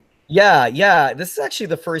Yeah. This is actually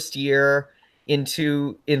the first year in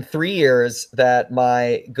 3 years that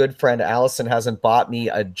my good friend Allison hasn't bought me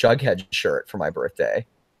a Jughead shirt for my birthday.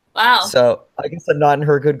 Wow. So I guess I'm not in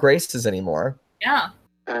her good graces anymore. Yeah.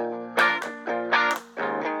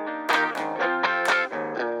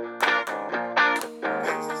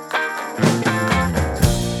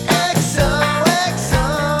 XOXO,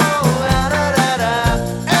 la da da da.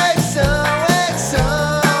 XOXO,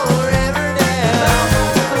 Riverdale.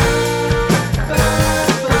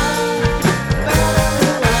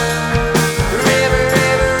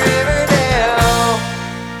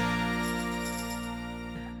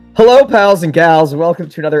 Hello, pals and gals, and welcome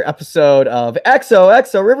to another episode of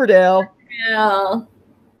XOXO Riverdale. Yeah.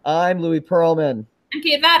 I'm Louis Pearlman, I'm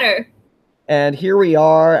Kate Vatter. and here we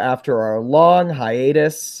are after our long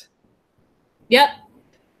hiatus. Yep.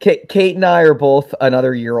 Kate and I are both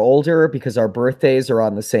another year older because our birthdays are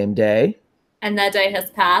on the same day. And that day has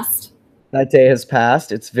passed. That day has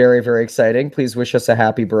passed. It's very, very exciting. Please wish us a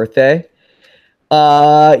happy birthday.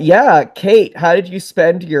 Yeah, Kate, how did you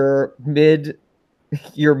spend your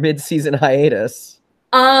mid-season hiatus?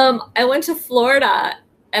 I went to Florida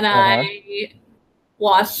and Uh-huh. I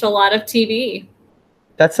watched a lot of TV.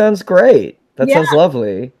 That sounds great. That Yeah. sounds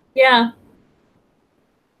lovely. Yeah.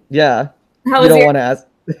 Yeah. How You was don't your want to ask.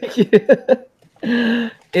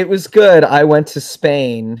 It was good. I went to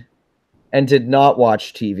Spain and did not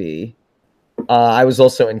watch TV. I was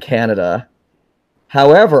also in Canada.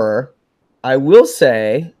 However, I will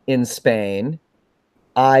say in Spain,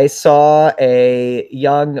 I saw a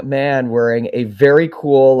young man wearing a very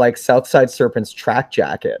cool, like Southside Serpents track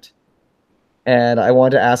jacket. And I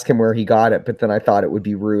wanted to ask him where he got it, but then I thought it would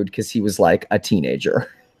be rude because he was like a teenager.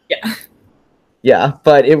 Yeah. Yeah,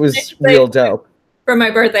 but it was real dope. For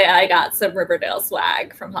my birthday, I got some Riverdale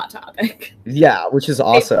swag from Hot Topic. Yeah, which is Paid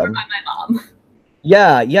for awesome. by my mom.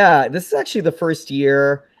 Yeah. This is actually the first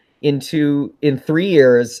year in 3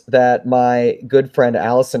 years that my good friend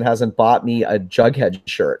Allison hasn't bought me a Jughead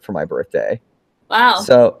shirt for my birthday. Wow.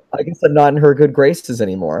 So I guess I'm not in her good graces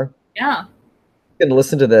anymore. Yeah. I'm gonna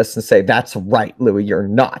listen to this and say, "That's right, Louis, you're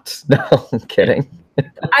not." No, I'm kidding.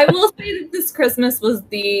 I will say that this Christmas was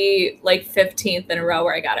the 15th in a row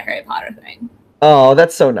where I got a Harry Potter thing. Oh,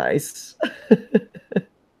 that's so nice.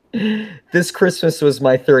 This Christmas was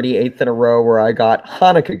my 38th in a row where I got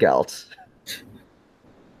Hanukkah gelt.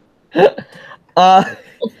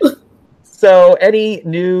 So any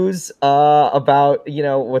news about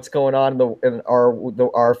what's going on in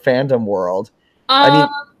our fandom world? I mean,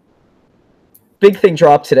 big thing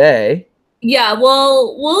dropped today. Yeah,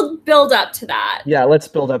 we'll build up to that. Yeah, let's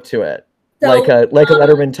build up to it. So, like a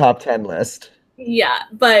Letterman top 10 list. Yeah,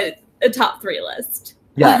 but a top 3 list.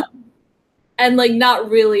 Yeah. And not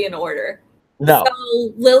really in order. No.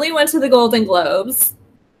 So Lily went to the Golden Globes.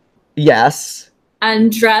 Yes.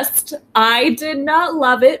 And dressed. I did not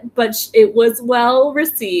love it, but it was well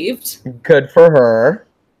received. Good for her.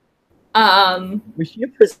 Was she a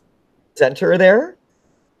presenter there?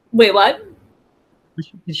 Wait, what?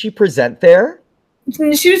 Did she present there? She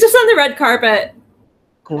was just on the red carpet.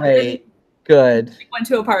 Great. Good. She went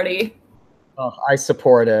to a party. Oh, I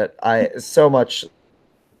support it. I so much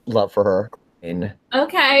love for her.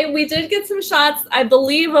 Okay, we did get some shots, I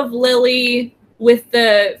believe, of Lily with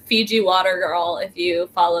the Fiji water girl, if you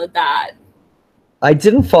followed that. I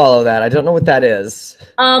didn't follow that. I don't know what that is.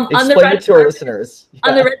 Explain it to our listeners. Yeah.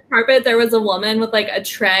 On the red carpet, there was a woman with a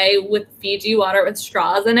tray with Fiji water with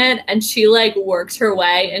straws in it, and she worked her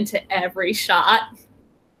way into every shot.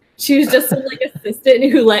 She was just some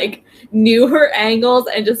assistant who knew her angles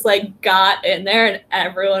and just got in there, and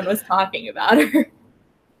everyone was talking about her.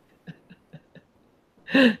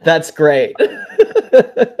 That's great.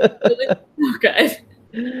 It was so good.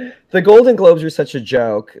 The Golden Globes are such a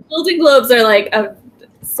joke. Golden Globes are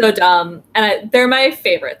so dumb, and they're my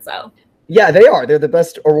favorites though. Yeah, they are. They're the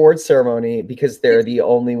best award ceremony because they're the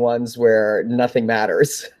only ones where nothing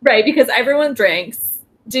matters. Right, because everyone drinks.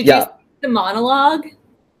 Did you see the monologue?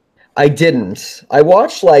 I didn't. I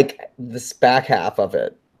watched this back half of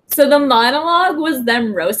it. So the monologue was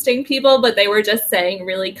them roasting people, but they were just saying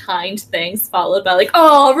really kind things followed by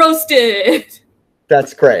oh, roasted.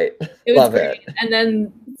 That's great. It was love great. it. And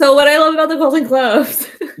then, so what I love about the Golden Globes.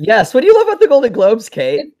 Yes. What do you love about the Golden Globes,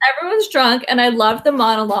 Kate? Everyone's drunk, and I loved the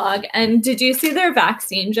monologue. And did you see their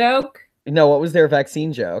vaccine joke? No, what was their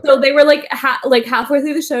vaccine joke? So they were halfway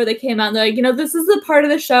through the show, they came out and they're this is the part of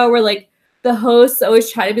the show where the hosts always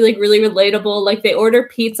try to be really relatable. They order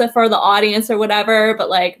pizza for the audience or whatever,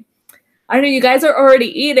 but I don't know, you guys are already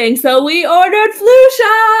eating, so we ordered flu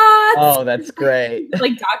shots. Oh, that's great.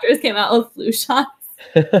 Doctors came out with flu shots.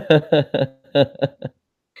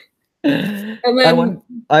 And I, then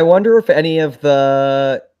I wonder if any of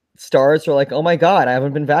the stars are like, oh my God, I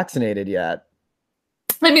haven't been vaccinated yet.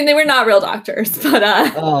 I mean they were not real doctors, but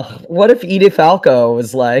Oh, what if Edith Falco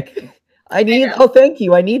was like, know. thank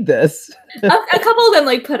you, I need this. a couple of them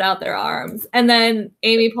like put out their arms. And then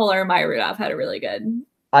Amy Poehler and Maya Rudolph had a really good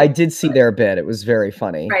I did see their bit. It was very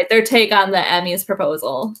funny. right, their take on the Emmys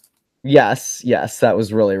proposal. Yes, that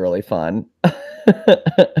was really, really fun.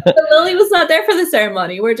 But Lily was not there for the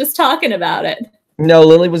ceremony. We're just talking about it. No,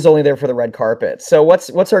 Lily was only there for the red carpet. So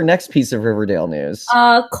what's our next piece of Riverdale news?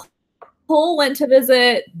 Cole went to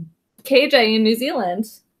visit KJ in New Zealand.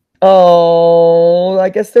 Oh, I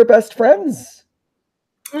guess they're best friends.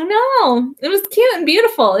 I know. It was cute and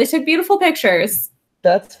beautiful. They took beautiful pictures.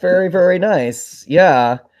 That's very, very nice.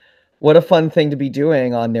 Yeah. What a fun thing to be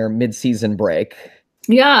doing on their mid-season break.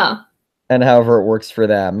 Yeah. And however it works for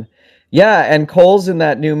them. Yeah, and Cole's in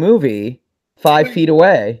that new movie, 5 Feet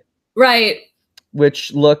Away. Right.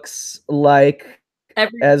 Which looks like,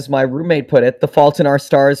 as my roommate put it, The Fault in Our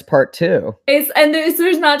Stars Part 2. And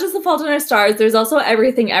there's not just The Fault in Our Stars, there's also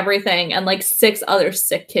Everything, and like 6 other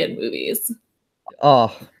sick kid movies.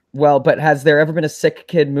 Oh, well, but has there ever been a sick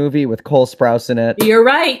kid movie with Cole Sprouse in it? You're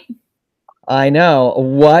right. I know.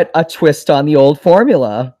 What a twist on the old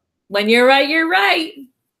formula. When you're right, you're right.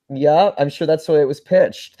 Yeah, I'm sure that's the way it was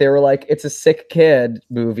pitched. They were like, it's a sick kid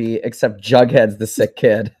movie, except Jughead's the sick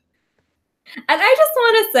kid. And I just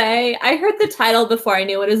want to say, I heard the title before I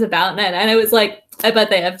knew what it was about, and I was like, I bet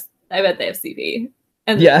they have CP.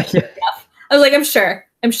 And yeah. I was like, I'm sure.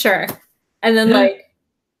 And then like,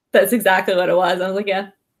 that's exactly what it was. I was like, yeah.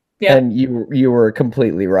 And you were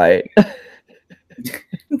completely right.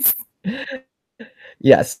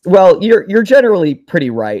 Yes. Well, you're generally pretty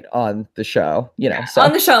right on the show, you know. So.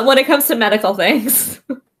 On the show when it comes to medical things.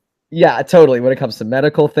 Yeah, totally. When it comes to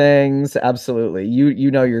medical things, absolutely. You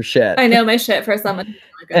know your shit. I know my shit for someone who's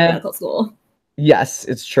not going to medical school. Yes,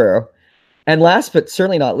 it's true. And last but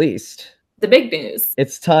certainly not least, the big news.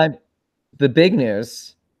 It's time. The big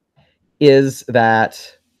news is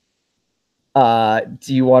that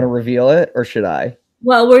do you want to reveal it or should I?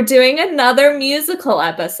 Well, we're doing another musical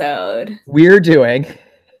episode. We're doing.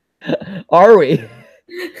 Are we?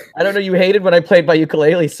 I don't know. You hated when I played my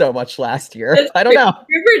ukulele so much last year. I don't know.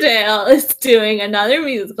 Riverdale is doing another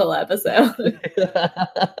musical episode.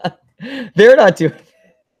 They're not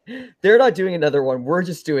doing another one. We're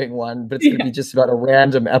just doing one, but it's going to be just about a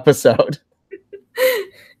random episode.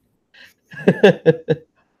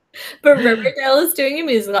 But Riverdale is doing a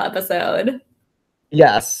musical episode.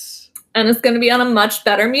 Yes. And it's going to be on a much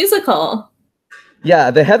better musical.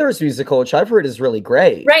 Yeah, the Heathers musical, which I've heard is really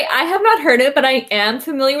great. Right, I have not heard it, but I am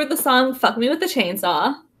familiar with the song Fuck Me With the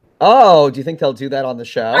Chainsaw. Oh, do you think they'll do that on the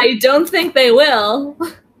show? I don't think they will.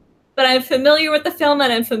 But I'm familiar with the film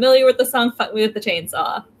and I'm familiar with the song Fuck Me With the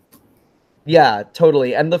Chainsaw. Yeah,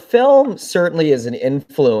 totally. And the film certainly is an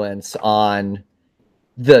influence on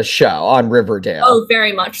the show, on Riverdale. Oh,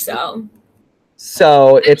 very much so.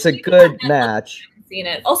 So it's a good match. Seen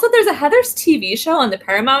it. Also, there's a Heathers TV show on the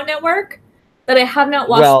Paramount Network that I have not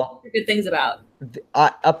watched good things about.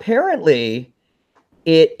 Apparently,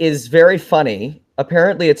 it is very funny.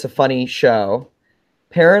 Apparently, it's a funny show.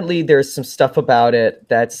 Apparently, there's some stuff about it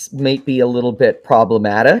that's might be a little bit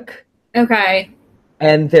problematic. Okay.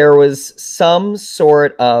 And there was some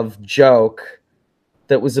sort of joke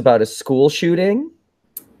that was about a school shooting.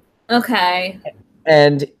 Okay.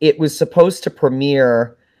 And it was supposed to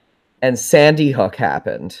premiere, and Sandy Hook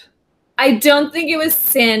happened. I don't think it was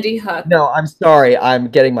Sandy Hook. No, I'm sorry. I'm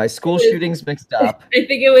getting my school shootings mixed up. I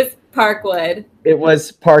think it was Parkwood. It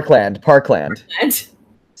was Parkland.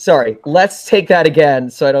 Sorry. Let's take that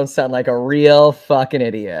again so I don't sound like a real fucking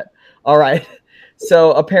idiot. All right.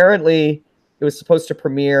 So apparently it was supposed to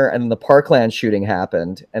premiere and the Parkland shooting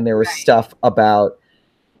happened and there was stuff about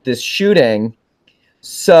this shooting.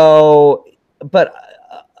 So, but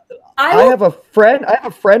I have a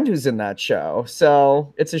friend who's in that show,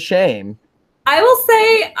 so it's a shame. I will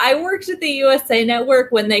say I worked at the USA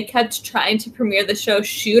Network when they kept trying to premiere the show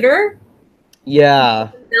Shooter. Yeah.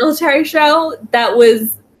 Military show that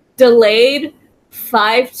was delayed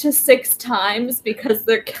 5 to 6 times because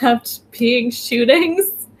there kept being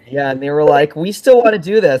shootings. Yeah, and they were like, we still want to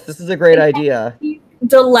do this. This is a great idea.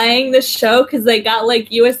 Delaying the show because they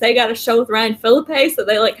got USA got a show with Ryan Philippe, so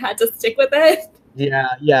they had to stick with it.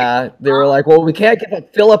 Yeah. They were like, well, we can't give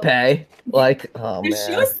up Philippe. Like, oh man.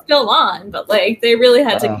 She was still on, but they really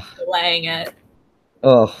had to keep delaying it.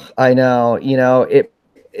 Oh, I know.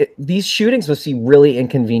 These shootings must be really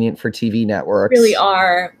inconvenient for TV networks. Really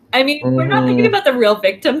are. I mean, we're not thinking Mhm. about the real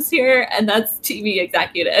victims here, and that's TV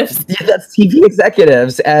executives. Yeah, that's TV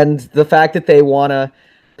executives, and the fact that they want to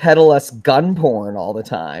peddle us gun porn all the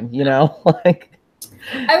time, you know? Like,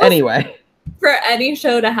 I will anyway, for any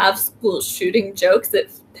show to have school shooting jokes,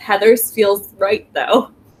 Heather's feels right though.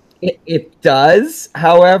 it does.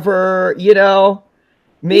 However, you know,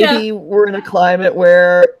 maybe we're in a climate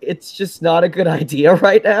where it's just not a good idea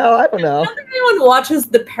right now. I don't I know. don't think anyone watches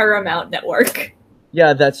the Paramount Network.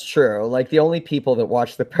 Yeah, that's true. Like, the only people that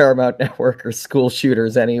watch the Paramount Network are school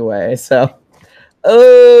shooters anyway. So,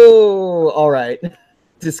 oh, all right. So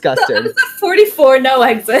Disgusting. episode 44, no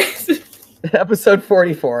exit. Episode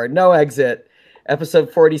 44, no exit.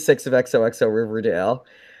 Episode 46 of XOXO Riverdale.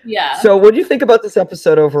 Yeah. So, what do you think about this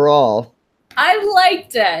episode overall? I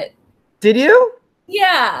liked it. Did you?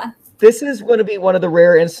 Yeah. This is going to be one of the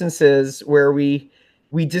rare instances where we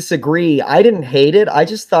disagree. I didn't hate it. I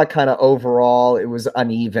just thought kind of overall it was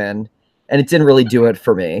uneven, and it didn't really do it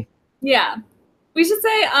for me. Yeah. We should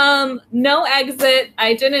say no exit.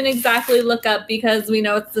 I didn't exactly look up because we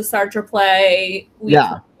know it's the Sartre play. We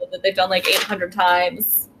Yeah. know that they've done like 800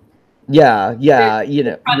 times. Yeah, you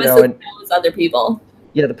know, Premises and knows other people.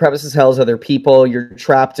 yeah, the premise is hell's other people. You're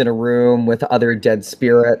trapped in a room with other dead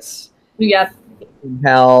spirits Yep. in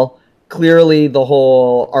hell. Clearly, the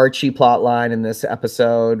whole Archie plot line in this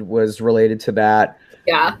episode was related to that.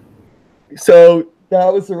 Yeah. So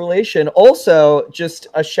that was the relation. Also, just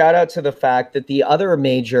a shout out to the fact that the other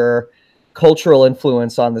major cultural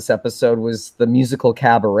influence on this episode was the musical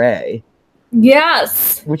Cabaret,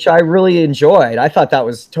 Yes. which I really enjoyed. I thought that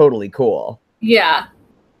was totally cool. Yeah.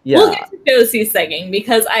 Yeah. We'll get to Josie singing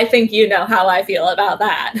because I think you know how I feel about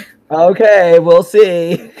that. Okay, we'll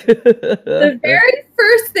see. The very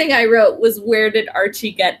first thing I wrote was, where did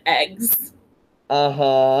Archie get eggs?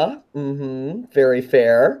 Uh-huh. Mm-hmm. Very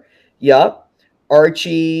fair. Yup.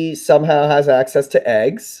 Archie somehow has access to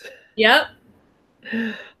eggs. Yep.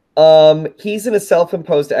 He's in a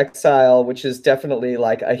self-imposed exile, which is definitely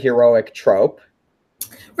like a heroic trope.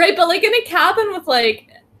 Right, but like in a cabin with like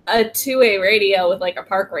a two-way radio with like a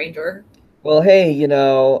park ranger. Well, hey, you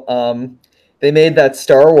know, they made that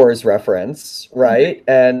Star Wars reference, right?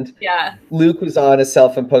 And Yeah. Luke was on a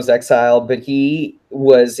self-imposed exile, but he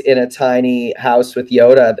was in a tiny house with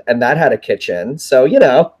Yoda, and that had a kitchen. So, you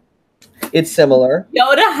know, it's similar.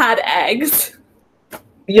 Yoda had eggs.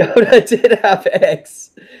 Yoda did have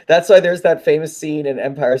eggs. That's why there's that famous scene in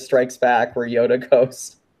Empire Strikes Back where Yoda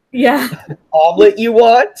goes, Yeah. "Omelet you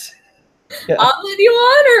want?" Omelet you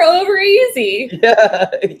want or over easy? Yeah,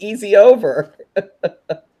 easy over.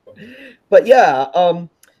 But yeah,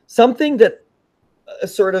 something that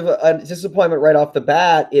sort of a disappointment right off the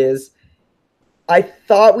bat is I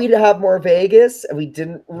thought we'd have more Vegas, and we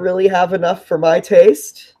didn't really have enough for my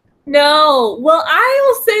taste. No. Well, I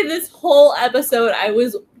will say this whole episode I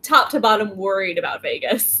was top to bottom worried about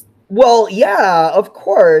Vegas. Well, yeah, of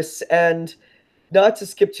course, and not to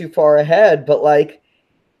skip too far ahead, but like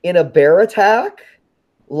in a bear attack,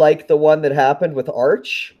 like the one that happened with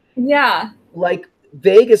Arch, Yeah. like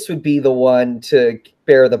Vegas would be the one to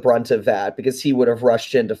bear the brunt of that because he would have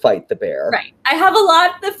rushed in to fight the bear. Right. I have a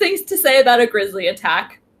lot of things to say about a grizzly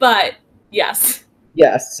attack, but yes.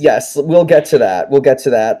 Yes, we'll get to that. We'll get to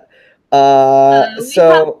that. We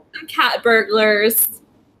So Some cat burglars.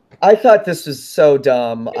 I thought this was so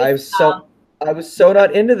dumb. I was so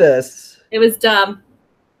not into this. It was dumb.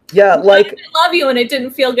 Yeah, I like didn't love you and it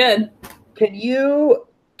didn't feel good. can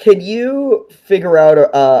you figure out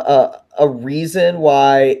a reason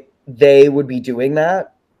why they would be doing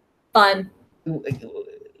that? Fun.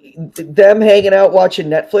 Them hanging out watching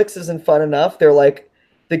Netflix isn't fun enough. They're like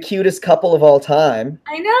the cutest couple of all time.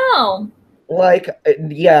 I know. Like,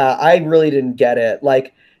 yeah, I really didn't get it.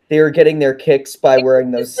 Like, they were getting their kicks by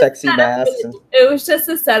wearing those sexy masks. And It was just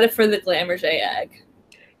a setup for the Glamourget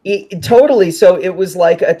egg. totally. So it was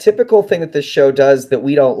like a typical thing that this show does that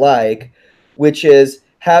we don't like, which is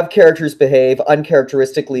have characters behave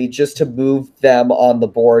uncharacteristically just to move them on the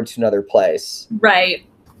board to another place. Right.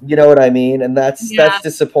 You know what I mean? And that's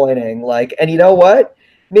disappointing. Like, and you know what?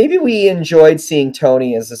 Maybe we enjoyed seeing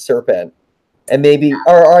Tony as a serpent. And maybe,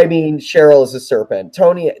 or I mean, Cheryl is a serpent.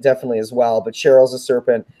 Tony definitely as well, but Cheryl's a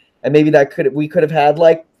serpent. And maybe we could have had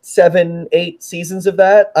like 7, 8 seasons of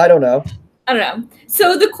that. I don't know. I don't know.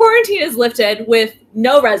 So the quarantine is lifted with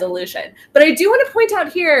no resolution. But I do want to point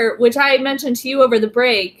out here, which I mentioned to you over the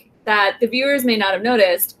break, that the viewers may not have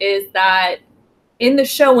noticed, is that in the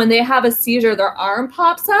show, when they have a seizure, their arm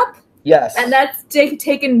pops up. Yes. And that's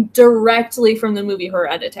taken directly from the movie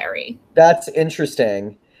Hereditary. That's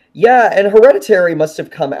interesting. Yeah, and Hereditary must have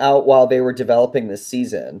come out while they were developing this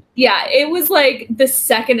season. Yeah, it was like the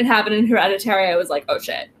second it happened in Hereditary, I was like, oh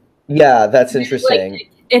shit. Yeah, that's Like interesting.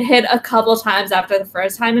 it hit a couple times after the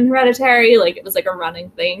first time in Hereditary, like it was like a running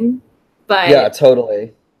thing. But Yeah,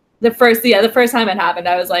 totally. the first time it happened,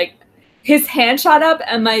 I was like, his hand shot up,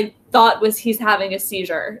 and my thought was he's having a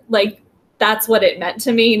seizure. Like that's what it meant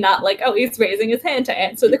to me, not like, oh, he's raising his hand to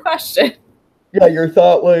answer the question. Yeah, your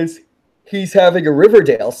thought was he's having a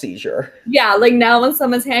Riverdale seizure. Yeah, like now when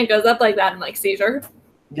someone's hand goes up like that, I'm like, seizure.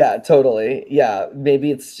 Yeah, totally. Yeah,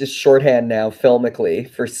 maybe it's just shorthand now filmically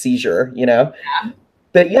for seizure, you know? Yeah.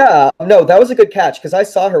 But yeah, no, that was a good catch because I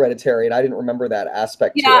saw Hereditary and I didn't remember that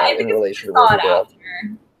aspect Yeah, to I it in think relation to I saw it Riverdale. after.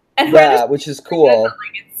 And Yeah, Hereditary which is good, cool. but,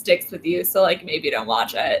 like it sticks with you, so like maybe don't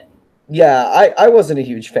watch it. Yeah, I wasn't a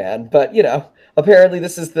huge fan, but you know, apparently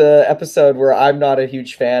this is the episode where I'm not a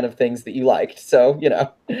huge fan of things that you liked. So, you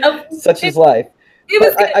know, such is life. It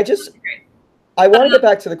was But good. I just Great. I want to get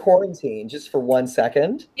back to the quarantine just for 1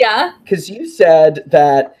 second Yeah. because you said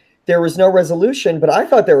that there was no resolution, but I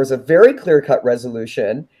thought there was a very clear-cut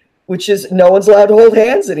resolution, which is no one's allowed to hold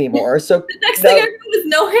hands anymore. So The next thing I heard was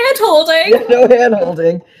no hand holding. yeah, no hand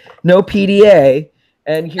holding, no PDA,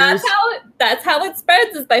 and That's how it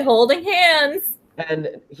spreads, is by holding hands.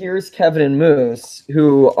 here's Kevin and Moose,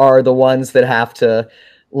 who are the ones that have to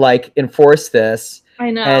like enforce this, I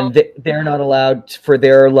know. and they're not allowed for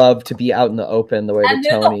their love to be out in the open the way And the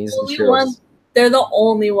they're Tonys the and only Cheryls. ones. They're the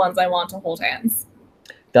only ones I want to hold hands.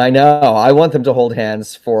 I know. I want them to hold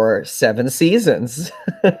hands for 7 seasons.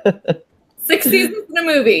 6 seasons in a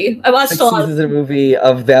movie. I watched 6 a lot. seasons in a movie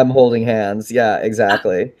of them holding hands. Yeah,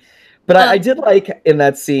 exactly. But I did like in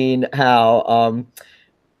that scene how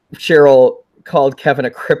Cheryl called Kevin a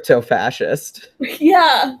crypto fascist.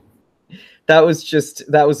 Yeah. That was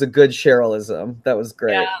a good Cherylism. That was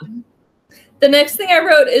great. Yeah. The next thing I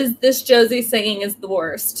wrote is this Josie singing is the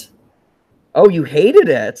worst. Oh, you hated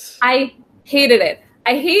it. I hated it.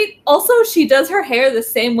 I hate also she does her hair the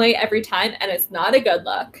same way every time, and it's not a good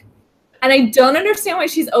look. And I don't understand why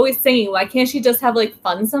she's always singing. Why can't she just have like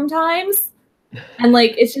fun sometimes? And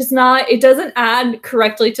like it's just not, it doesn't add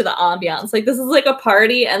correctly to the ambiance. Like this is like a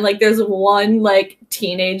party, and like there's one like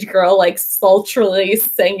teenage girl like sultrily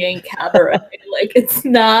singing cabaret. Like it's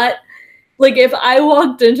not like if I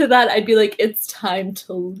walked into that, I'd be like, it's time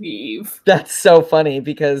to leave. That's so funny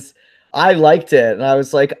because I liked it and I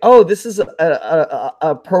was like, oh, this is a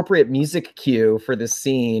appropriate music cue for this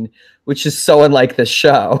scene, which is so unlike the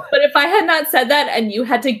show. But if I had not said that and you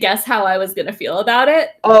had to guess how I was gonna feel about it,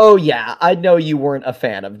 Oh yeah, I know you weren't a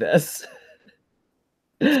fan of this.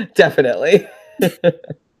 Definitely.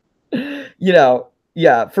 You know,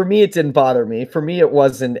 yeah, for me it didn't bother me. For me it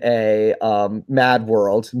wasn't a Mad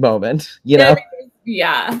World moment, you know?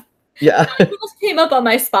 yeah. Yeah. It came up on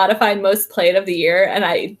my Spotify most played of the year, and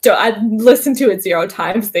I listened to it 0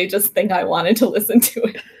 times. They just think I wanted to listen to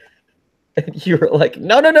it. And you were like,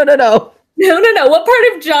 no. No. What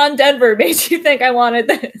part of John Denver made you think I wanted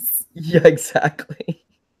this? Yeah, exactly.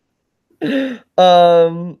 I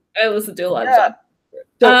listened to a lot Yeah. of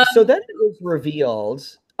John. So then it was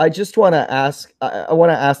revealed. I just want to ask. I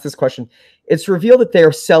want to ask this question. It's revealed that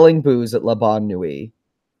they're selling booze at La Bonne Nuit.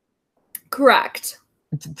 Correct.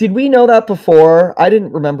 Did we know that before? I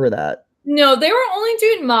didn't remember that. No, they were only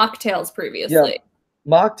doing mocktails previously.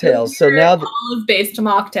 Mocktails. So now, olive-based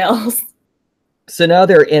mocktails. so now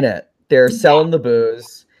they're in it. They're selling the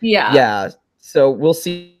booze. Yeah. Yeah. So we'll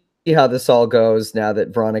see how this all goes now that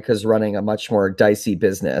Veronica's running a much more dicey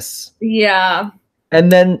business. Yeah.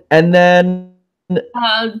 And then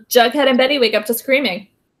Jughead and Betty wake up to screaming.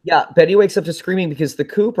 yeah, Betty wakes up to screaming because the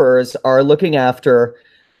Coopers are looking after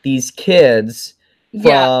these kids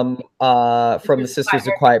from the Sisters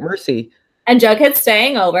of Quiet Mercy. And Jughead's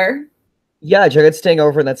staying over. Yeah, Jughead's staying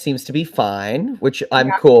over, and that seems to be fine, which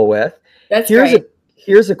I'm cool with. That's great.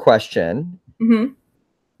 Here's a question. Mm-hmm.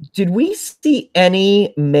 Did we see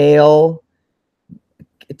any male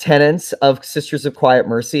tenants of Sisters of Quiet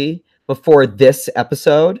Mercy before this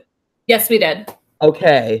episode? Yes, we did.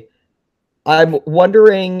 Okay. I'm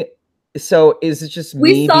wondering, so is it just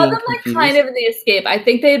We me saw being them like confused? kind of in the escape. I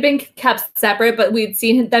think they had been kept separate, but we'd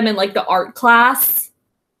seen them in like the art class.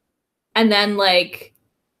 And then like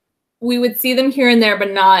we would see them here and there, but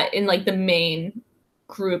not in like the main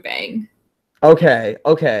grouping. Okay.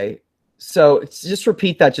 So just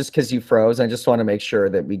repeat that just because you froze. I just want to make sure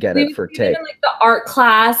that we get We it would for see them tape. in like the art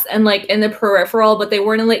class and like in the peripheral, but they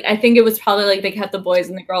weren't in like, I think it was probably like they kept the boys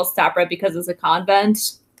and the girls separate because it's a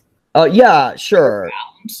convent. Yeah, sure.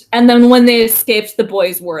 And then when they escaped, the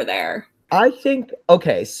boys were there. I think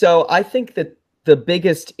that the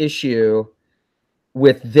biggest issue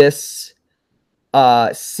with this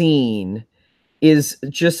scene is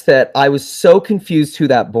just that I was so confused who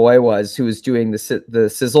that boy was who was doing the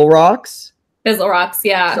sizzle rocks. Fizzle Rocks,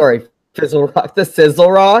 yeah. Sorry, Fizzle Rock, the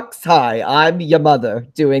Sizzle Rocks. Hi, I'm your mother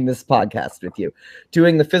doing this podcast with you,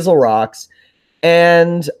 doing the Fizzle Rocks.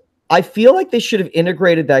 And I feel like they should have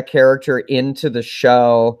integrated that character into the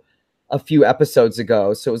show a few episodes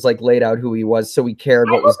ago. So it was like laid out who he was, so we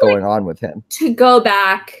cared what was going on with him. To go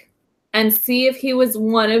back and see if he was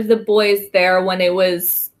one of the boys there when it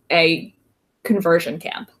was a conversion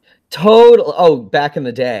camp. Total. Oh, back in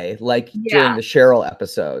the day, like during the Cheryl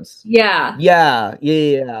episodes. Yeah. Yeah.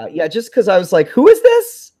 Just because I was like, who is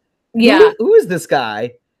this? Yeah. Who is this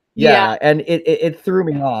guy? Yeah. And it threw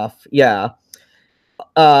me off. Yeah.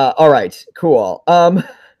 All right. Cool. Then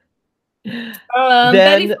he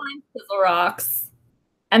finds Fizzle Rocks,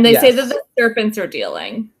 and they say that the serpents are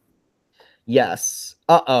dealing. Yes.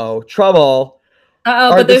 Trouble.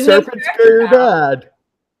 But the serpents good or bad?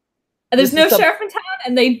 And there's no sheriff in town,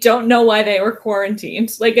 and they don't know why they were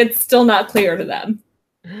quarantined. Like, it's still not clear to them.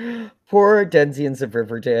 Poor Denzians of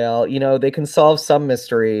Riverdale. You know, they can solve some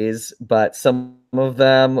mysteries, but some of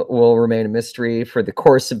them will remain a mystery for the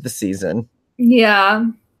course of the season. Yeah.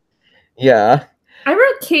 Yeah. I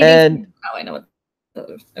wrote Katie. And I know what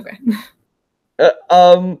those. Okay.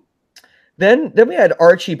 Then we had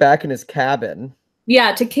Archie back in his cabin.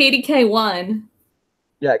 Yeah, to KDK1.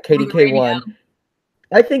 Yeah, KDK1.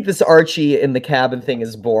 I think this Archie in the cabin thing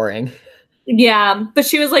is boring. Yeah, but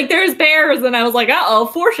she was like, there's bears, and I was like, uh-oh,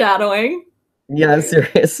 foreshadowing. Yeah,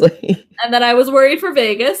 seriously. And then I was worried for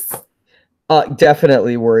Vegas.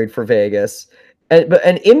 Definitely worried for Vegas.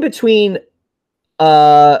 And in between,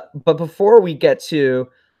 but before we get to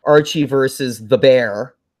Archie versus the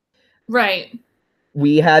bear. Right.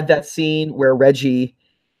 We had that scene where Reggie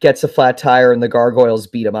gets a flat tire and the gargoyles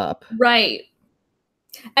beat him up. Right.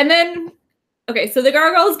 And then... Okay, so the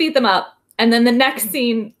gargoyles beat them up, and then the next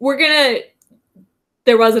scene,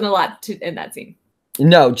 there wasn't a lot in that scene.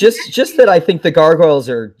 No, just that I think the gargoyles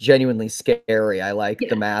are genuinely scary. I like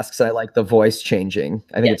the masks. I like the voice changing.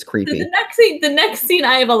 I think it's creepy. So the next scene,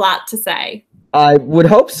 I have a lot to say. I would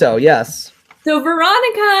hope so, yes. So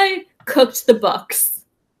Veronica cooked the books.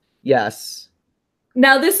 Yes.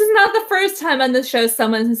 Now, this is not the first time on the show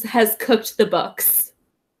someone has cooked the books.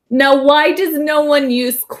 Now, why does no one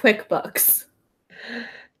use QuickBooks?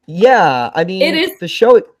 Yeah, I mean, it is the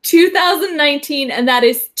show 2019, and that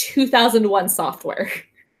is 2001 software.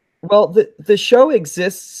 Well, the show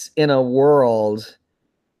exists in a world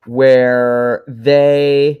where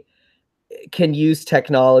they can use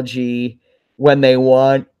technology when they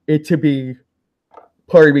want it to be,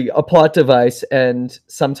 a plot device, and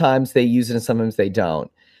sometimes they use it and sometimes they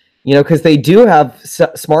don't. You know, because they do have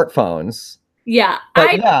smartphones. Yeah,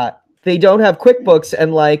 but they don't have QuickBooks,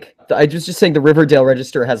 and like I was just saying, the Riverdale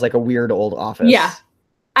Register has like a weird old office. Yeah,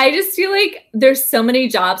 I just feel like there's so many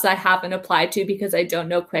jobs I haven't applied to because I don't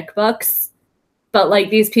know QuickBooks. But like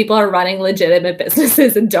these people are running legitimate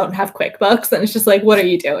businesses and don't have QuickBooks, and it's just like, what are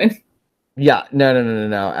you doing? Yeah, no,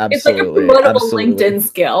 absolutely. It's like a promotable LinkedIn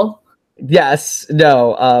skill. Yes,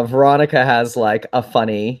 no. Veronica has like a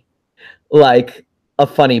funny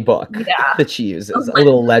book that she uses, a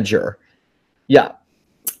little ledger. Yeah.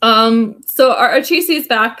 So Archie sees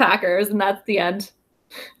backpackers, and that's the end.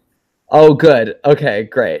 Oh, good. Okay,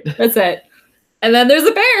 great. That's it. And then there's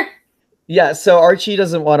a bear. Yeah, so Archie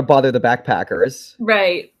doesn't want to bother the backpackers.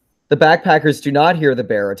 Right. The backpackers do not hear the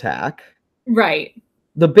bear attack. Right.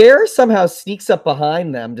 The bear somehow sneaks up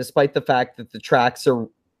behind them, despite the fact that the tracks are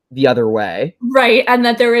the other way. Right, and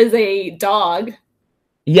that there is a dog.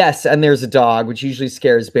 Yes, and there's a dog, which usually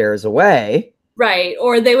scares bears away. Right,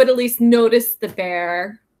 or they would at least notice the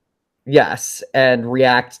bear. Yes, and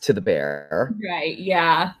react to the bear. Right,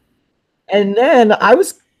 yeah. And then I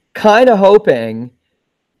was kind of hoping,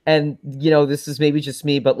 and you know, this is maybe just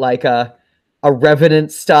me, but like a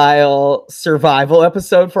Revenant style survival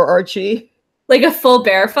episode for Archie. Like a full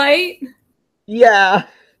bear fight? Yeah.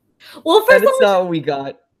 Well, first that's not what we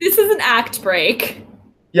got. This is an act break.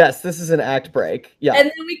 Yes, this is an act break. Yeah. And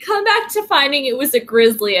then we come back to finding it was a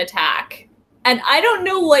grizzly attack. And I don't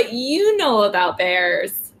know what you know about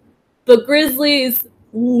bears, but grizzlies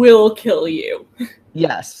will kill you.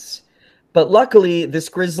 Yes. But luckily, this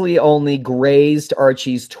grizzly only grazed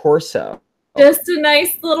Archie's torso. Just a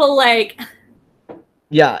nice little, like...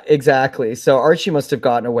 Yeah, exactly. So Archie must have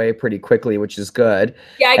gotten away pretty quickly, which is good.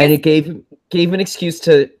 Yeah, I guess... And it gave an excuse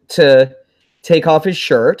to take off his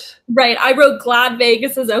shirt. Right. I wrote, glad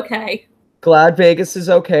Vegas is okay. Glad Vegas is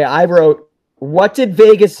okay. I wrote, what did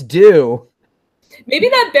Vegas do? Maybe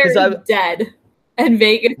that bear is dead. And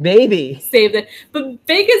Vegas Maybe. saved it. But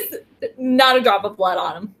Vegas, not a drop of blood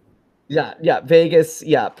on him. Yeah, Vegas,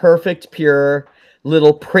 perfect, pure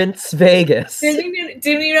little Prince Vegas. Didn't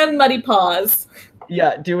even have muddy paws.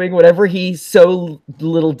 Yeah, doing whatever he so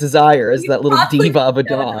little desires, that little trots diva like of a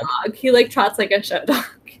dog. He like trots like a show dog.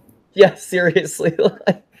 Yeah, seriously.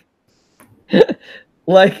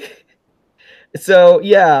 Like, so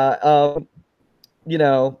yeah, you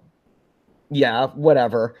know, yeah,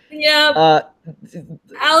 whatever. Yeah.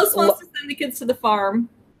 Alice wants to send the kids to the farm.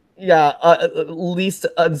 Yeah, least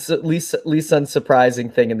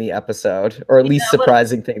unsurprising thing in the episode, or least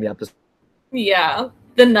surprising thing in the episode. Yeah,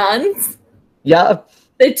 the nuns. Yeah,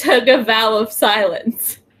 they took a vow of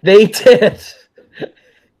silence. They did.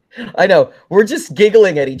 I know. We're just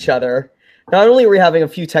giggling at each other. Not only are we having a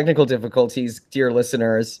few technical difficulties, dear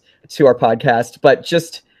listeners, to our podcast, but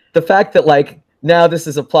just the fact that like now this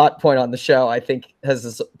is a plot point on the show, I think has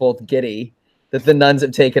us both giddy that the nuns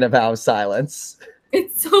have taken a vow of silence.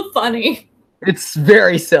 It's so funny. It's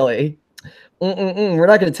very silly. We're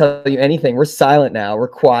not going to tell you anything. We're silent now. We're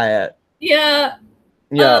quiet. Yeah.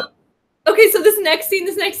 Yeah. Okay, so this next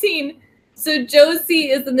scene. So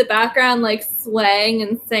Josie is in the background, like swaying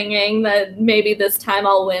and singing that "Maybe This Time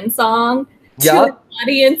I'll Win" song to an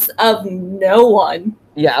audience of no one.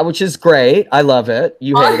 Yeah, which is great. I love it.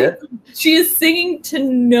 You hate it. She is singing to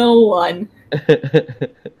no one.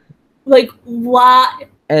 Like, why?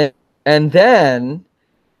 And then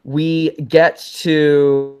we get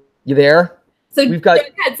to, you there? So we've got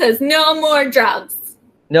Jughead says, "No more drugs.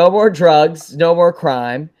 No more drugs. No more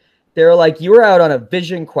crime." They're like, "You were out on a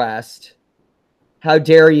vision quest. How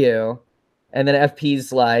dare you?" And then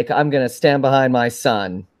FP's like, "I'm going to stand behind my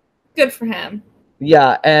son." Good for him.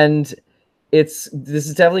 Yeah, and this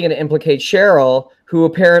is definitely going to implicate Cheryl, who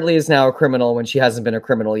apparently is now a criminal when she hasn't been a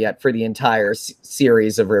criminal yet for the entire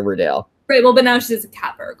series of Riverdale. Right, well, but now she's a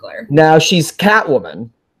cat burglar. Now she's Catwoman,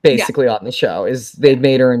 basically, on the show. They've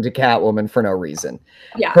made her into Catwoman for no reason.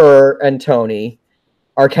 Yeah. Her and Tony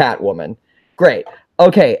are Catwoman. Great.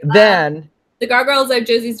 Okay, then... The gargoyles at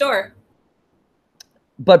Josie's door.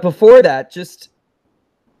 But before that, just...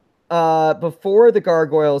 before the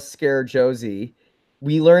gargoyles scare Josie,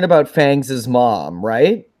 we learn about Fangs' mom,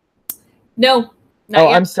 right? No. Oh,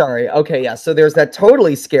 yet. I'm sorry. Okay, yeah. So there's that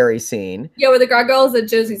totally scary scene. Yeah, where the gargoyles at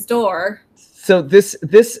Josie's door. So this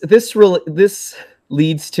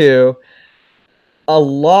leads to a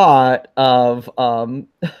lot of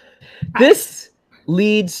this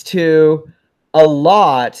leads to a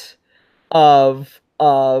lot of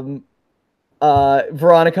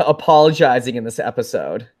Veronica apologizing in this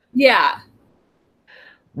episode. Yeah.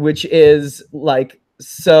 Which is like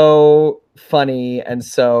so funny and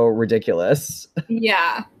so ridiculous.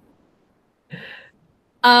 Yeah.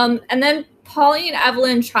 And then Polly and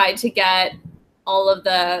Evelyn tried to get all of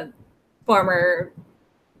the former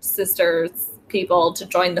sisters people to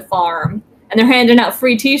join the farm, and they're handing out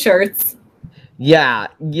free t-shirts. Yeah,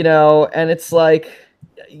 and it's like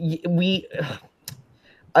we'll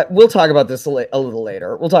talk about this a little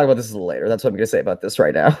later. We'll talk about this a little later. That's what I'm going to say about this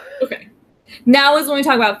right now. Okay. Now is when we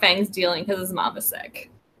talk about Fangs dealing because his mom is sick.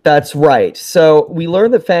 That's right. So we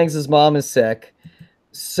learn that Fangs' mom is sick.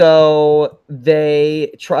 So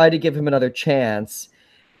they try to give him another chance.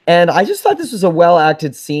 And I just thought this was a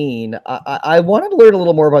well-acted scene. I wanted to learn a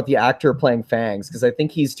little more about the actor playing Fangs because I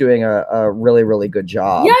think he's doing a really, really good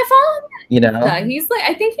job. Yeah, I found he's like,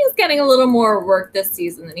 I think he's getting a little more work this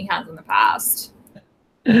season than he has in the past.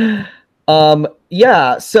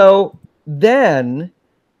 Yeah. So then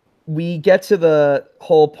we get to the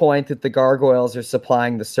whole point that the gargoyles are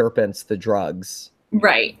supplying the serpents the drugs.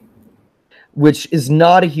 Right. Which is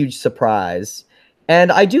not a huge surprise.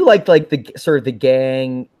 And I do like the sort of the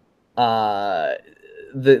gang, the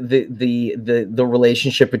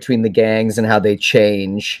relationship between the gangs and how they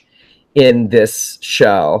change in this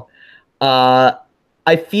show.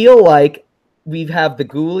 I feel like we have the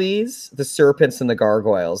ghoulies, the serpents, and the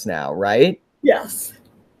gargoyles now, right? Yes.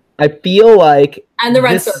 I feel like... And the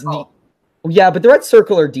Red Circle. Yeah, but the Red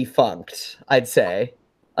Circle are defunct, I'd say.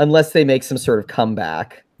 Unless they make some sort of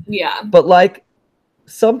comeback. Yeah. But, like,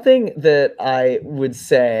 something that I would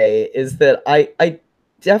say is that I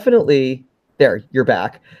definitely... There, you're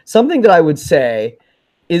back. Something that I would say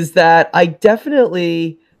is that I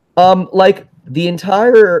definitely... like, the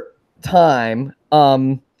entire time...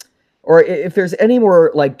 or if there's any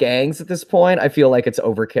more, like, gangs at this point, I feel like it's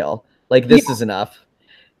overkill. Like, this is enough.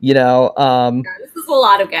 This is a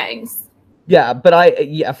lot of gangs. Yeah, but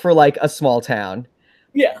for like a small town.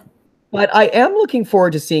 Yeah. But I am looking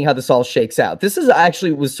forward to seeing how this all shakes out. This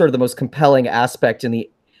was sort of the most compelling aspect in the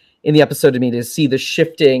episode to me, to see the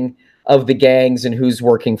shifting of the gangs and who's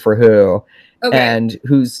working for who Okay. and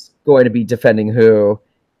who's going to be defending who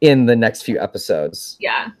in the next few episodes.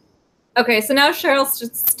 Yeah. Okay, so now Cheryl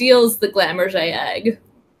steals the Glamourge egg.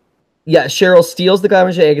 Yeah, Cheryl steals the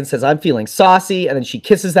Glamourge egg and says, "I'm feeling saucy," and then she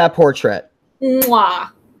kisses that portrait. Mwah.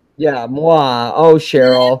 Yeah, moi. Oh,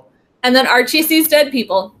 Cheryl. And then Archie sees dead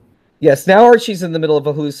people. Yes, now Archie's in the middle of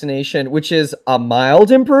a hallucination, which is a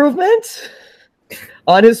mild improvement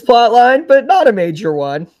on his plot line, but not a major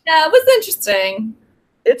one. Yeah, it was interesting.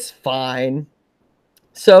 It's fine.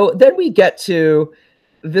 So then we get to,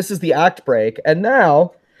 this is the act break, and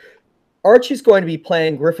now Archie's going to be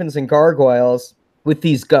playing Griffins and Gargoyles with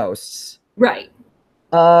these ghosts. Right.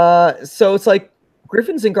 So it's like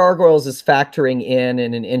Griffins and Gargoyles is factoring in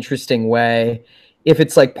an interesting way if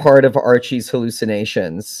it's like part of Archie's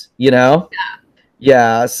hallucinations, you know?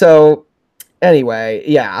 Yeah. So anyway,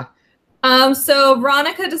 yeah. So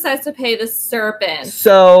Veronica decides to pay the serpents.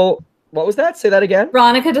 So what was that? Say that again.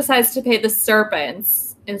 Veronica decides to pay the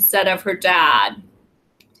serpents instead of her dad.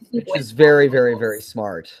 Which is very, very, very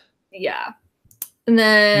smart. Yeah. And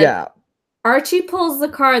then Yeah. Archie pulls the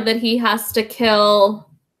card that he has to kill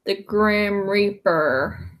the Grim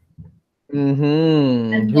Reaper.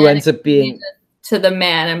 Mm-hmm. And Who then ends up being to the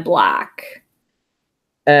Man in Black.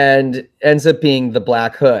 and ends up being the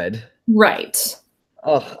Black Hood. Right.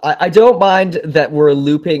 Ugh, I don't mind that we're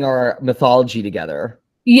looping our mythology together.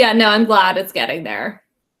 Yeah, no, I'm glad it's getting there.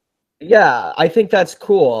 Yeah, I think that's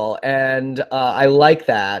cool, and I like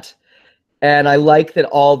that. And I like that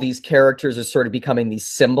all these characters are sort of becoming these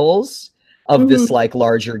symbols of this like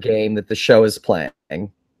larger game that the show is playing.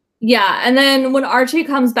 Yeah, and then when Archie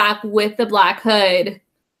comes back with the Black Hood,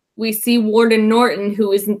 we see Warden Norton,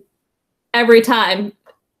 who is every time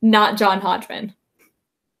not John Hodgman.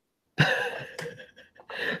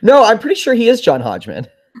 No, I'm pretty sure he is John Hodgman.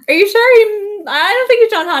 Are you sure? I don't think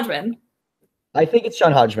it's John Hodgman. I think it's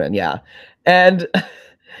John Hodgman, yeah. And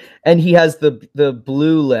he has the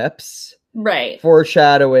blue lips, Right.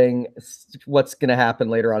 foreshadowing what's going to happen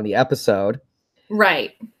later on in the episode.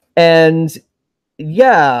 Right. And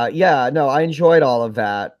yeah, no, I enjoyed all of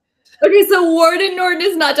that. Okay, so Warden Norton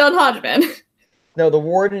is not John Hodgman. No, the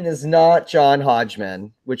warden is not John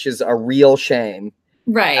Hodgman, which is a real shame.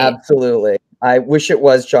 Right. Absolutely. I wish it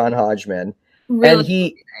was John Hodgman. Really And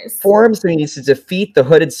he nice. forms and he needs to defeat the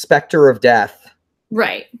hooded specter of death.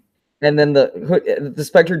 Right. And then the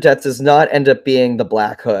specter of death does not end up being the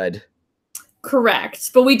Black Hood.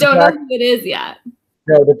 Correct. But we don't know who it is yet.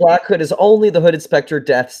 No, the Black Hood is only the hooded specter of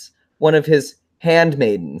death's one of his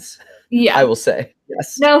handmaidens, Yeah. I will say.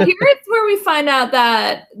 Yes. Now, here's where we find out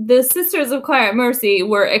that the Sisters of Quiet Mercy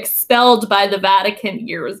were expelled by the Vatican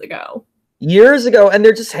years ago. Years ago, and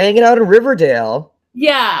they're just hanging out in Riverdale.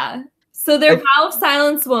 Yeah. So their vow of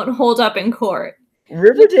silence won't hold up in court.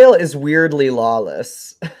 Riverdale is weirdly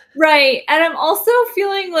lawless. Right. And I'm also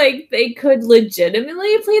feeling like they could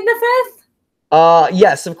legitimately plead the fifth.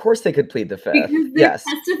 Yes, of course they could plead the fifth. Because they're Yes.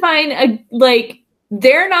 testifying, like,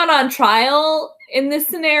 they're not on trial in this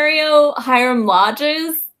scenario. Hiram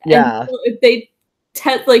Lodges. And Yeah. so if they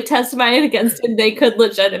testify against him, they could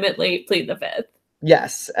legitimately plead the fifth.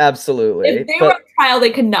 Yes, absolutely. If they were on trial,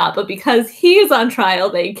 they could not. But because he's on trial,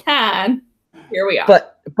 they can. Here we are.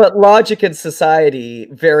 But logic and society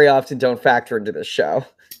very often don't factor into this show.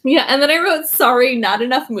 Yeah, and then I wrote, sorry, not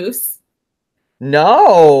enough moose.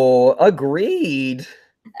 No, agreed.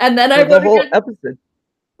 And then I For the wrote whole again, episode.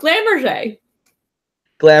 Glamourge.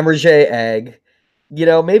 Glamourge egg. You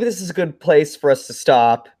know, maybe this is a good place for us to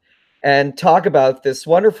stop and talk about this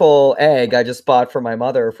wonderful egg I just bought for my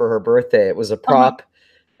mother for her birthday. It was a prop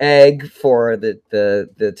egg for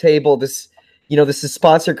the table. This, you know, this is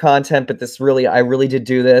sponsored content, but I really did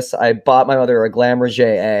do this. I bought my mother a Glamourge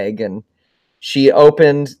egg, and she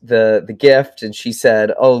opened the gift and she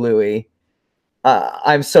said, "Oh, Louie,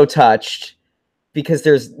 I'm so touched because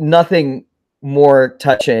there's nothing more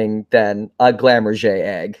touching than a Glamourge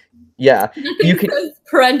egg." Yeah, you can.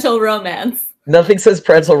 Parental romance. Nothing says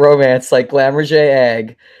parental romance like Glamourge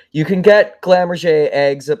egg. You can get Glamourge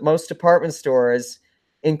eggs at most department stores,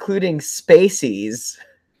 including Spacey's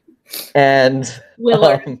and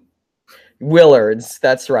Willard. Willard's.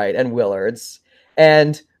 That's right, and Willard's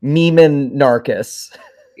and Neiman Narcus.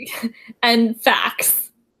 And facts.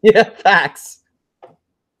 Yeah, facts.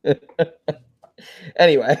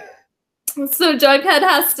 Anyway, So Jughead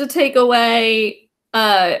has to take away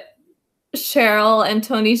Cheryl and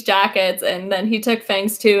Tony's jackets, and then he took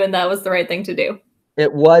Fang's too, and that was the right thing to do.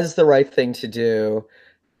 it was the right thing to do.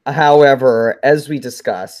 However, as we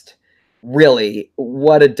discussed, really,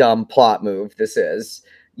 what a dumb plot move this is.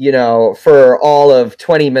 you know, for all of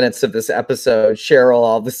 20 minutes of this episode, Cheryl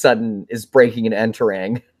all of a sudden is breaking and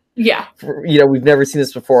entering. Yeah. You know, we've never seen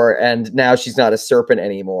this before, and now she's not a serpent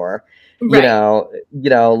anymore. Right. You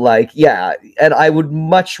know, like, yeah, and I would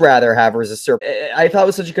much rather have her as a serpent. I thought it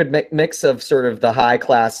was such a good mix of sort of the high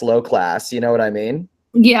class, low class, you know what I mean?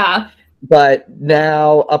 Yeah. But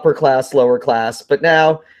now upper class, lower class, but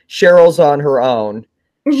now Cheryl's on her own.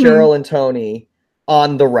 Mhm. Cheryl and Tony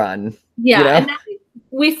on the run. Yeah. You know? And then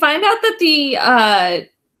we find out that the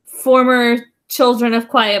former Children of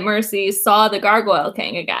Quiet Mercy saw the Gargoyle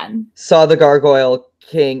King again. Saw the Gargoyle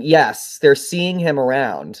King. Yes, they're seeing him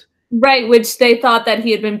around. Right, which they thought that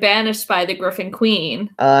he had been banished by the Griffin Queen.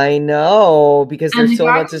 I know, because And there's the so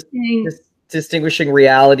much Gargoyle King, distinguishing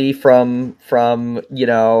reality from you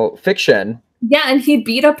know, fiction. yeah, and he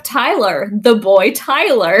beat up Tyler, the boy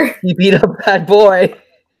Tyler, He beat up that boy.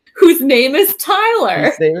 whose name is Tyler.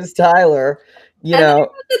 His name is Tyler. You And know,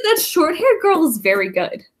 that short-haired girl is very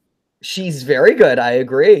good. she's very good. I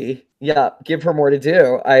agree. Yeah, give her more to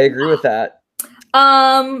do. I agree with that.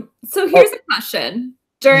 So here's a question.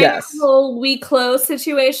 During Yes. the whole We Close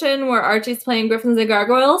situation where Archie's playing Griffins and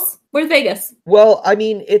Gargoyles, where's Vegas? Well, I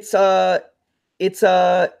mean, it's a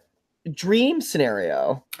dream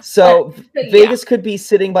scenario. So Yeah. Vegas could be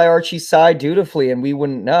sitting by Archie's side dutifully and we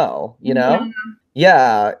wouldn't know, you know?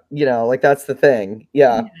 Yeah, you know, like that's the thing.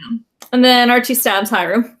 Yeah. And then Archie stabs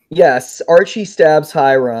Hiram. Yes, Archie stabs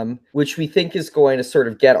Hiram, which we think is going to sort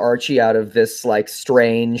of get Archie out of this like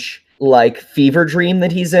strange like fever dream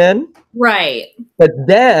that he's in. Right. But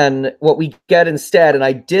then what we get instead, and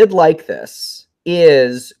I did like this,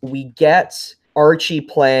 is we get Archie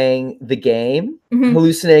playing the game, Mhm.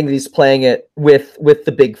 hallucinating that he's playing it with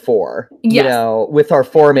the big four, you Yes. know, with our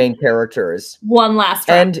four main characters. One last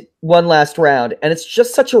round. And one last round. And it's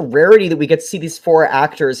just such a rarity that we get to see these four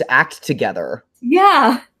actors act together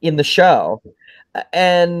Yeah. in the show.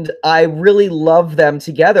 And I really love them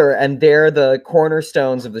together, and they're the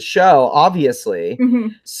cornerstones of the show, obviously.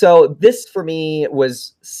 Mhm. So this for me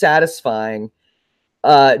was satisfying,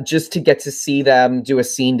 just to get to see them do a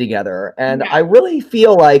scene together. And Yeah. I really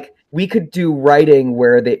feel like we could do writing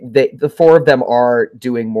where the four of them are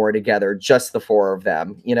doing more together, just the four of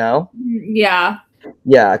them, you know? Yeah.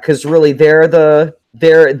 Yeah, because really they're the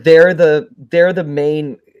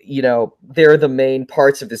main, you know, they're the main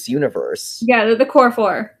parts of this universe. Yeah, they're the core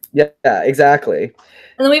four. Yeah, exactly.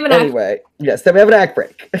 And then we have an act. Anyway, yes, then we have an act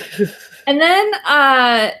break. And then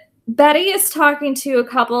Betty is talking to a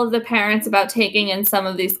couple of the parents about taking in some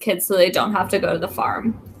of these kids so they don't have to go to the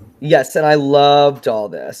farm. Yes, and I loved all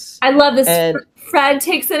this. I love this. And- Fred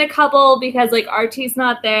takes in a couple because like Archie's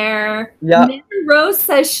not there. Yeah. Nan Rose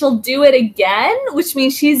says she'll do it again, which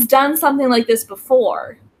means she's done something like this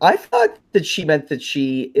before. I thought that she meant that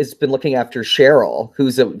she has been looking after Cheryl,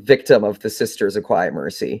 who's a victim of the Sisters of Quiet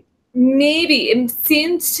Mercy. Maybe. It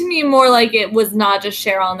seems to me more like it was not just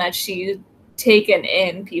Cheryl and that she'd taken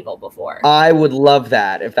in people before. I would love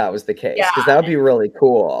that if that was the case, because that would be really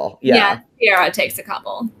cool. Yeah. Sierra takes a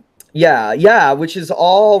couple. Yeah, which is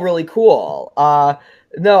all really cool.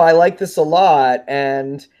 No, I like this a lot.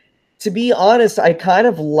 And to be honest, I kind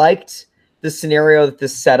of liked the scenario that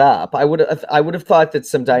this set up. I would have thought that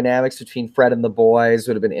some dynamics between Fred and the boys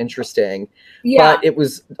would have been interesting. Yeah. But it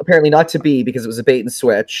was apparently not to be because it was a bait and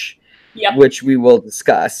switch, Yep. which we will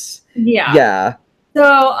discuss. Yeah. Yeah. So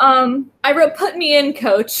I wrote "Put me in,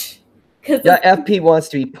 coach." Yeah, FP wants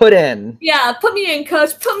to be put in. Yeah, put me in,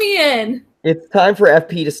 coach. Put me in. It's time for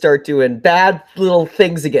FP to start doing bad little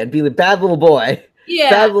things again. Be the bad little boy. Yeah.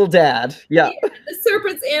 Bad little dad. Yeah. The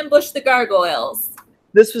serpents ambush the gargoyles.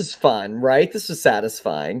 This was fun, right? This was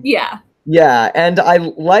satisfying. Yeah. Yeah, and I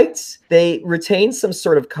liked they retained some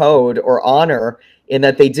sort of code or honor in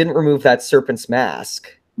that they didn't remove that serpent's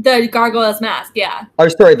mask. The gargoyle's mask, yeah. Or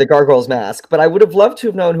sorry, the gargoyle's mask. But I would have loved to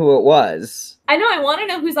have known who it was. I know, I want to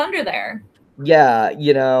know who's under there. Yeah,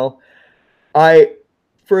 you know, I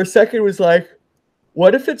for a second was like,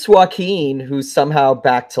 what if it's Joaquin who's somehow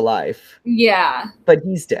back to life? Yeah. But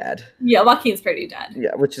he's dead. Yeah, Joaquin's pretty dead.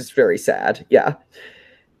 Yeah, which is very sad. Yeah.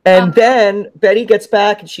 And then Betty gets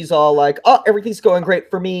back and she's all like, oh, everything's going great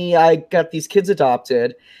for me. I got these kids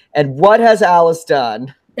adopted. And what has Alice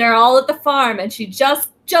done? They're all at the farm and she just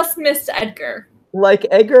missed Edgar. Like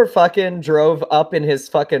Edgar fucking drove up in his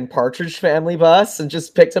fucking Partridge Family bus and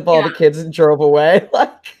just picked up all the kids and drove away.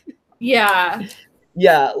 Like, yeah.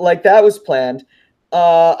 Yeah, like that was planned.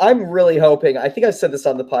 I'm really hoping, I think I've said this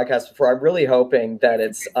on the podcast before, I'm really hoping that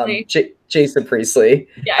it's Jason Priestley.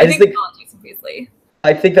 Yeah, I think it's Jason Priestley.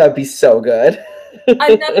 I think that would be so good.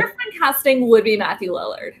 Another fun casting would be Matthew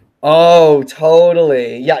Lillard. Oh,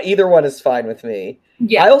 totally. Yeah, either one is fine with me.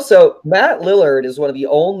 Yeah. Matt Lillard is one of the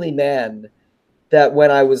only men that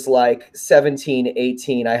when I was like 17,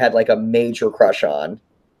 18, I had like a major crush on.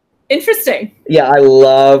 Interesting. Yeah, I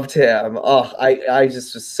loved him. Oh, I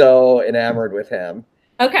just was so enamored with him.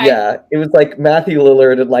 Okay. Yeah, it was like Matthew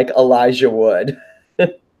Lillard and like Elijah Wood.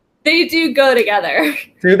 They do go together.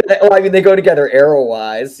 Do they? Oh, I mean, they go together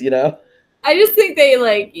arrow-wise, you know? I just think they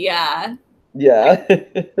like, yeah. Yeah.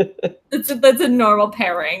 That's a normal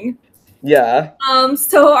pairing. Yeah.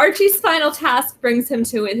 So Archie's final task brings him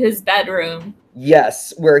to his bedroom.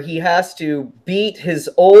 Yes, where he has to beat his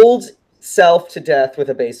old self to death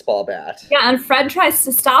with a baseball bat. Yeah, and Fred tries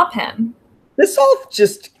to stop him. This all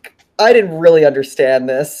just, I didn't really understand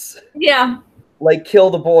this. Yeah. Like, kill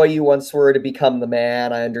the boy you once were to become the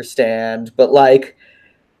man, I understand. But, like,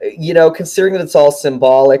 you know, considering that it's all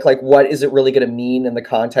symbolic, like, what is it really going to mean in the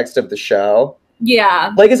context of the show?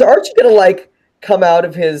 Yeah. Like, is Archie going to, like, come out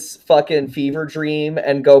of his fucking fever dream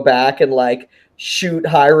and go back and, like, shoot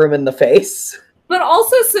Hiram in the face? But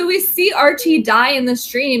also, so we see Archie die in the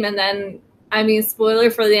stream, and then, I mean, spoiler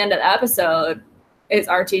for the end of the episode, is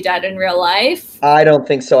Archie dead in real life? I don't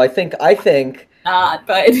think so. I think Not,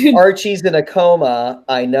 but Archie's in a coma.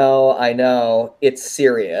 I know. It's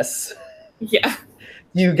serious. yeah.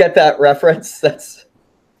 You get that reference? That's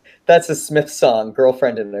a Smith song,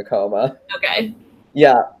 Girlfriend in a Coma. Okay.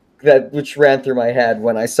 Yeah, which ran through my head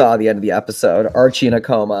when I saw the end of the episode. Archie in a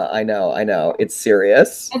coma. I know. It's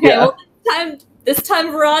serious. Okay, Yeah. well, this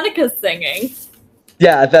time Veronica's singing.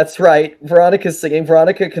 Yeah, that's right. Veronica's singing.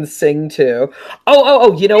 Veronica can sing too.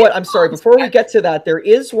 Oh, you know what? I'm sorry. Before we get to that, there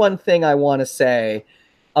is one thing I want to say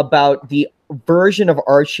about the version of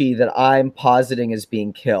Archie that I'm positing is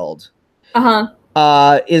being killed.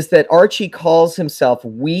 Is that Archie calls himself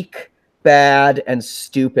weak, bad, and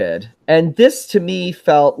stupid. And this to me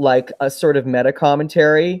felt like a sort of meta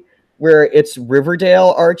commentary where it's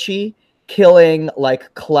Riverdale Archie killing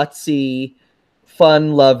like klutzy,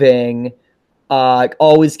 fun-loving,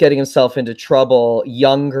 always getting himself into trouble,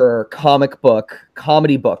 younger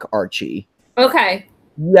comedy book Archie. Okay.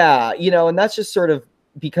 Yeah, you know, and that's just sort of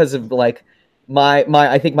because of like my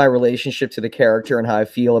I think my relationship to the character and how I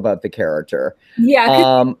feel about the character. Yeah,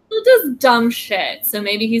 because he still does dumb shit, so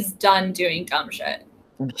maybe he's done doing dumb shit.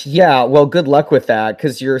 Yeah, well, good luck with that,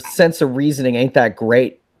 because your sense of reasoning ain't that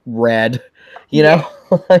great, Red. You know?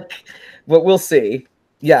 But we'll see.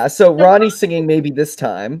 Yeah, so Ronnie's singing maybe this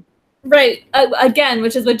time. Right, again,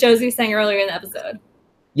 which is what Josie sang earlier in the episode.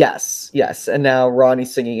 Yes, and now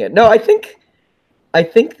Ronnie's singing it. No, I think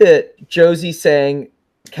that Josie sang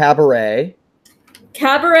Cabaret.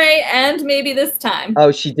 Cabaret and maybe this time.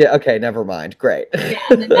 Oh, she did. Okay, never mind. Great.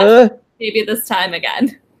 Yeah, maybe this time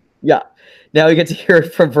again. Yeah. Now we get to hear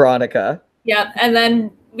it from Veronica. Yep, and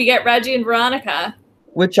then we get Reggie and Veronica.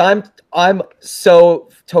 Which I'm so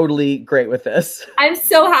totally great with this. I'm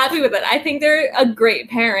so happy with it. I think they're a great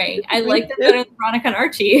pairing. I like them better than Veronica and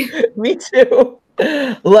Archie. Me too.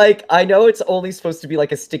 Like, I know it's only supposed to be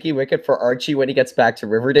like a sticky wicket for Archie when he gets back to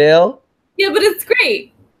Riverdale. Yeah, but it's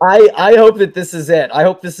great. I hope that this is it. I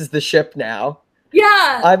hope this is the ship now.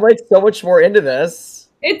 Yeah. I'm like so much more into this.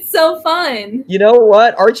 It's so fun. You know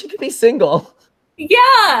what? Archie could be single.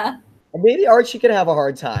 Yeah. Maybe Archie can have a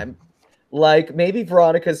hard time. Like, maybe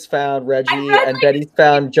Veronica's found Reggie and Betty's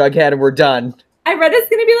found Jughead and we're done. I read it's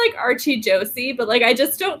going to be like Archie Josie, but like I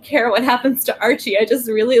just don't care what happens to Archie. I just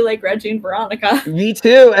really like Reggie and Veronica. Me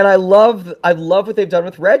too, and I love what they've done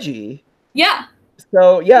with Reggie. Yeah.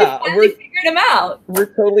 So yeah, we figured him out. We're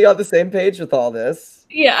totally on the same page with all this.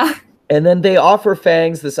 Yeah. And then they offer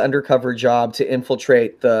Fangs this undercover job to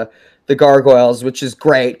infiltrate the gargoyles, which is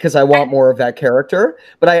great because I want more of that character.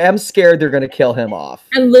 But I am scared they're going to kill him off.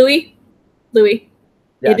 And Louis,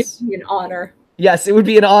 yes. It'd be an honor. Yes, it would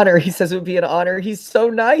be an honor. He says it would be an honor. He's so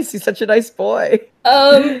nice. He's such a nice boy.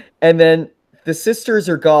 And then the sisters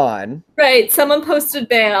are gone. Right. Someone posted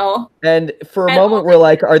bail. And for a moment, we're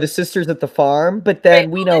like, are the sisters at the farm? But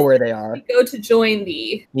then we know where they are. Go to join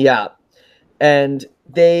thee. Yeah. And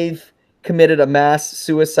they've committed a mass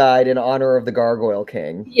suicide in honor of the Gargoyle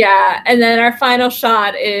King. Yeah. And then our final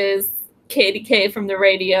shot is Katie K from the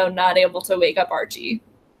radio not able to wake up Archie.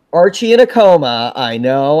 Archie in a coma. I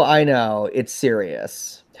know. It's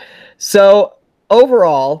serious. So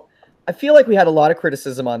overall, I feel like we had a lot of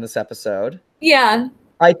criticism on this episode. Yeah.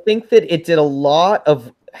 I think that it did a lot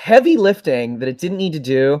of heavy lifting that it didn't need to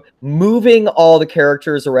do, moving all the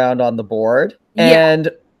characters around on the board. Yeah.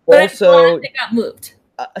 And but also, I'm glad they got moved.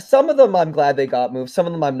 Some of them I'm glad they got moved. Some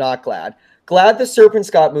of them I'm not glad. Glad the Serpents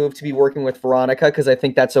got moved to be working with Veronica because I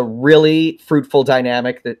think that's a really fruitful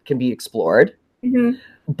dynamic that can be explored. Mm-hmm.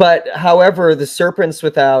 But however, the Serpents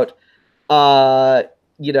without, Cheryl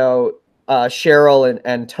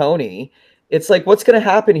and Tony, it's like, what's going to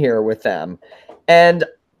happen here with them? And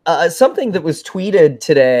something that was tweeted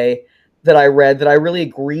today that I read that I really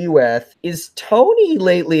agree with is Tony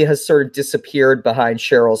lately has sort of disappeared behind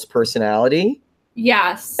Cheryl's personality.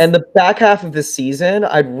 Yes. And the back half of the season,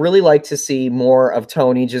 I'd really like to see more of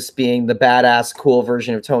Tony just being the badass, cool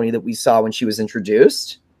version of Tony that we saw when she was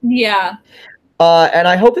introduced. Yeah. And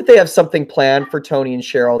I hope that they have something planned for Tony and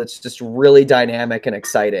Cheryl that's just really dynamic and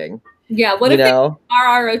exciting. Yeah. What You if they know,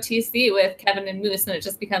 RROTC with Kevin and Moose and it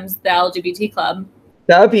just becomes the LGBT club?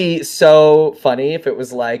 that would be so funny if it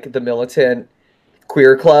was like the militant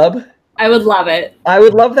queer club. I would love it. I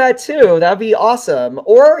would love that too. That'd be awesome.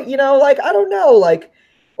 Or, like, I don't know, like,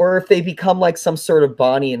 or if they become like some sort of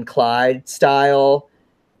Bonnie and Clyde style,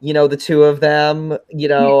 the two of them,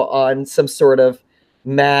 on some sort of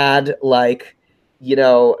mad, like,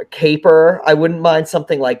 caper. I wouldn't mind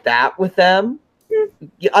something like that with them.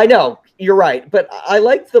 Yeah, I know you're right, but I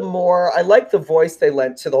like the voice they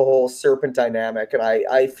lent to the whole Serpent dynamic, and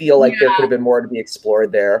I feel like there could have been more to be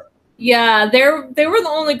explored there. Yeah, they were the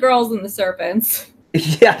only girls in the Serpents.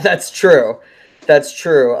 Yeah, that's true. That's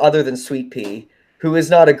true. Other than Sweet Pea, who is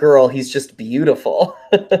not a girl, he's just beautiful.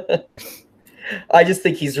 I just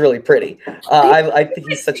think he's really pretty. I think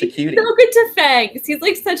he's such a cutie. So good to Fangs. He's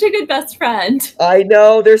like such a good best friend. I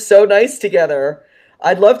know, they're so nice together.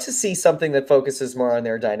 I'd love to see something that focuses more on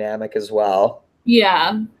their dynamic as well.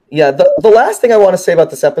 Yeah. Yeah, the last thing I want to say about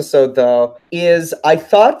this episode, though, is I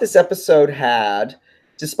thought this episode had,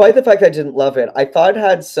 despite the fact I didn't love it, I thought it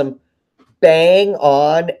had some bang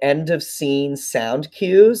on end of scene sound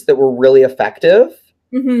cues that were really effective.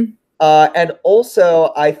 Mm-hmm. And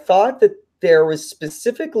also, I thought that there was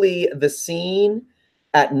specifically the scene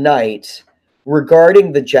at night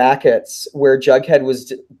regarding the jackets where Jughead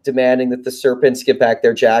was demanding that the Serpents give back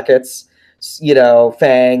their jackets,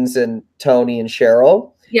 Fangs and Tony and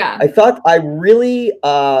Cheryl. Yeah. I really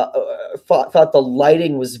thought the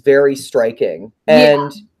lighting was very striking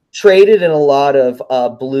and traded in a lot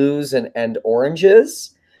of blues and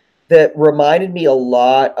oranges that reminded me a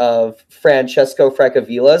lot of Francesco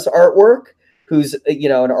Fracavilla's artwork, who's,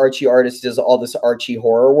 an Archie artist, does all this Archie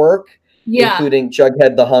horror work, including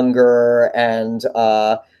Jughead the Hunger, and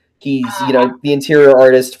he's, the interior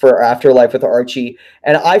artist for Afterlife with Archie.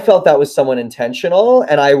 And I felt that was somewhat intentional,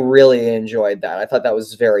 and I really enjoyed that. I thought that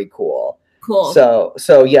was very cool. Cool.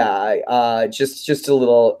 So yeah, just a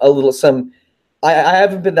little some. I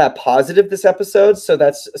haven't been that positive this episode, so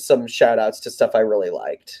that's some shout outs to stuff I really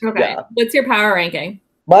liked. Okay. Yeah. What's your power ranking?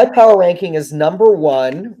 My power ranking is number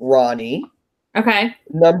 1, Ronnie. Okay.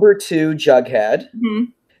 Number 2, Jughead. Mm-hmm.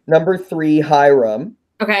 Number 3, Hiram.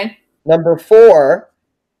 Okay. Number 4,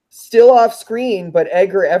 still off screen, but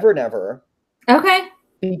Edgar Evernever. Okay.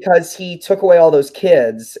 Because he took away all those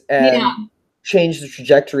kids and changed the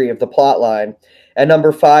trajectory of the plot line. And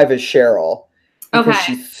number 5 is Cheryl. Because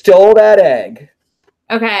she stole that egg.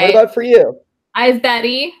 Okay. What about for you? I have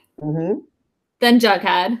Betty. Mm-hmm. Then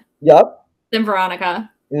Jughead. Yep. Then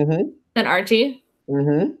Veronica. Mm-hmm. Then Archie.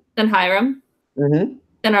 Mm-hmm. Then Hiram. Mm-hmm.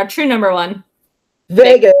 Then our true number 1.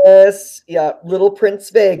 Vegas. Yeah, Little Prince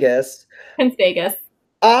Vegas. Prince Vegas.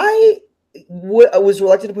 I was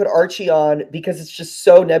reluctant to put Archie on because it's just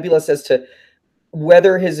so nebulous as to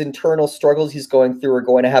whether his internal struggles he's going through are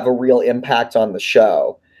going to have a real impact on the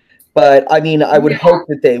show. But, I mean, I would hope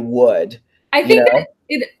that they would. I think that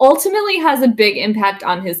it ultimately has a big impact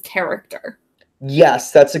on his character.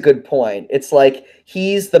 Yes, that's a good point. It's like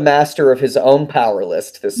he's the master of his own power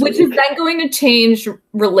list this week. Which is then going to change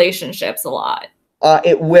relationships a lot.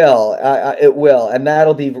 It will. And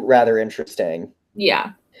that'll be rather interesting.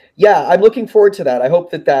 Yeah. Yeah, I'm looking forward to that. I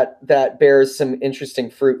hope that bears some interesting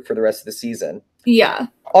fruit for the rest of the season. Yeah.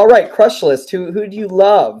 All right, Crush List. Who do you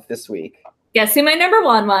love this week? Guess who my number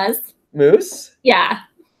 1 was? Moose? Yeah.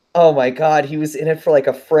 Oh my God, he was in it for like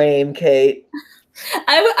a frame, Kate.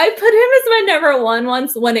 I put him as my number 1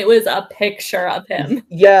 once when it was a picture of him.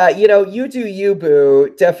 Yeah, you do you,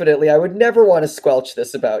 boo. Definitely. I would never want to squelch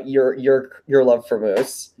this about your love for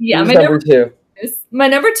Moose. Yeah, Who's my number 2? My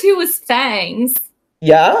number 2 was Fangs.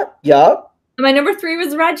 Yeah. My number 3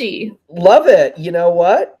 was Reggie. Love it. You know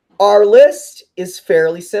what? Our list is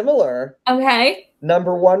fairly similar. Okay.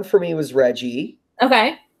 Number 1 for me was Reggie.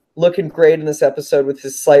 Okay. Looking great in this episode with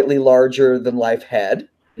his slightly larger than life head.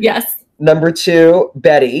 Yes. Number 2,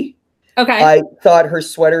 Betty. Okay. I thought her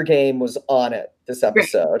sweater game was on it this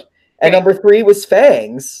episode. Great. And number 3 was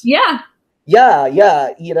Fangs. Yeah.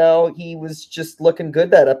 Yeah. He was just looking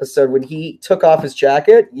good that episode when he took off his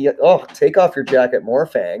jacket. Take off your jacket more,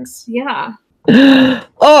 Fangs. Yeah.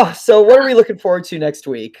 Oh, so what are we looking forward to next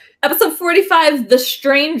week? Episode 45, The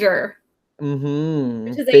Stranger. Mm-hmm.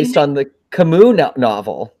 Which is a- Based on the Camus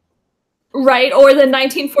novel. Right, or the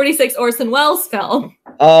 1946 Orson Welles film.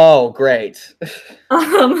 Oh, great.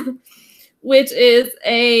 Which is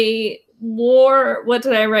a war. What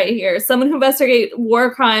did I write here? Someone who investigates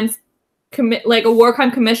war crimes, like a war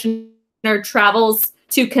crime commissioner travels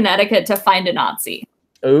to Connecticut to find a Nazi.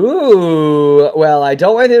 Ooh, well, I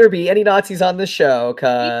don't want there to be any Nazis on the show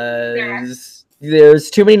because there's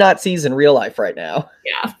too many Nazis in real life right now.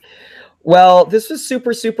 Yeah. Well, this was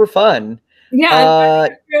super, super fun. Yeah, I'm glad we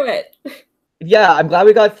got through it. Yeah, I'm glad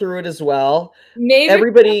we got through it as well. Maybe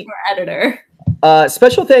Everybody, our editor.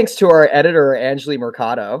 Special thanks to our editor, Angeli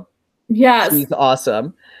Mercado. Yes. She's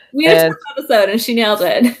awesome. We had a tough episode and she nailed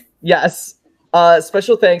it. Yes.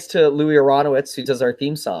 Special thanks to Louis Aronowitz, who does our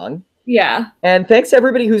theme song. Yeah. And thanks to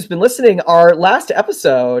everybody who's been listening. Our last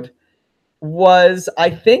episode was, I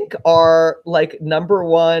think, our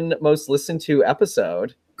 #1 most listened to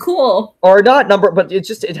episode. Cool. Or not number, but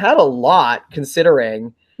it had a lot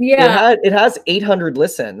considering. Yeah. It has 800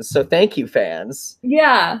 listens. So thank you, fans.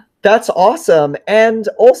 Yeah. That's awesome. And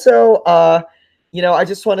also, I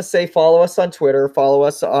just want to say follow us on Twitter, follow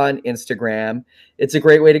us on Instagram. It's a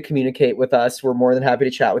great way to communicate with us. We're more than happy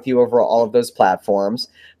to chat with you over all of those platforms.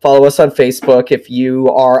 Follow us on Facebook if you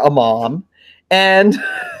are a mom. And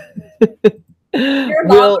You're a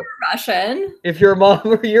mom or Russian. If you're a mom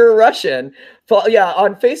or you're a Russian.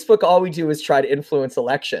 On Facebook, all we do is try to influence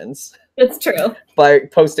elections. It's true. By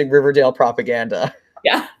posting Riverdale propaganda.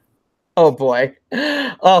 Yeah. Oh, boy.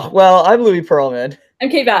 Oh, well, I'm Louis Pearlman. I'm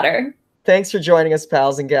Kate Batter. Thanks for joining us,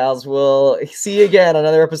 pals and gals. We'll see you again on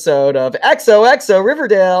another episode of XOXO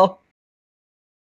Riverdale.